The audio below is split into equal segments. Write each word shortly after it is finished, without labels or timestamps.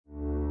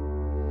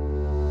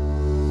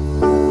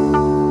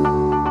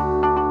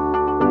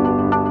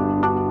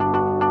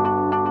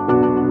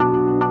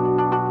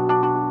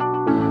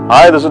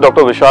Hi, this is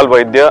Dr. Vishal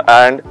Vaidya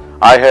and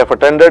I have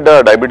attended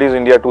Diabetes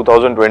India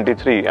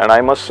 2023 and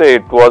I must say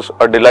it was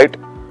a delight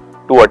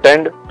to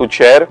attend, to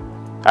chair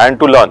and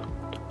to learn.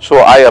 So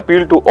I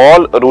appeal to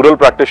all rural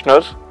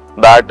practitioners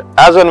that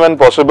as and when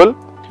possible,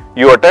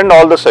 you attend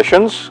all the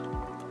sessions,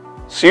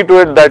 see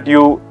to it that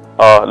you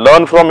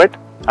learn from it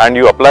and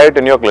you apply it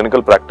in your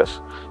clinical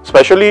practice.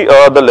 Especially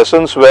the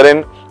lessons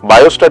wherein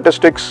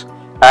biostatistics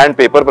and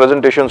paper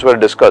presentations were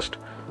discussed.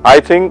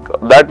 I think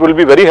that will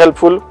be very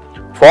helpful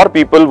for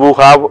people who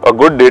have a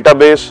good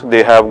database,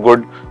 they have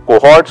good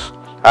cohorts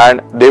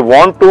and they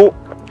want to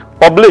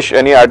publish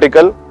any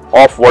article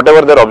of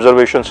whatever their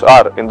observations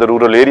are in the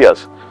rural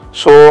areas.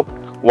 So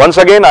once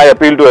again I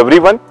appeal to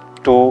everyone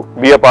to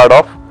be a part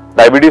of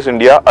Diabetes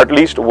India, at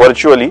least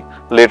virtually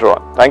later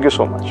on. Thank you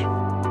so much.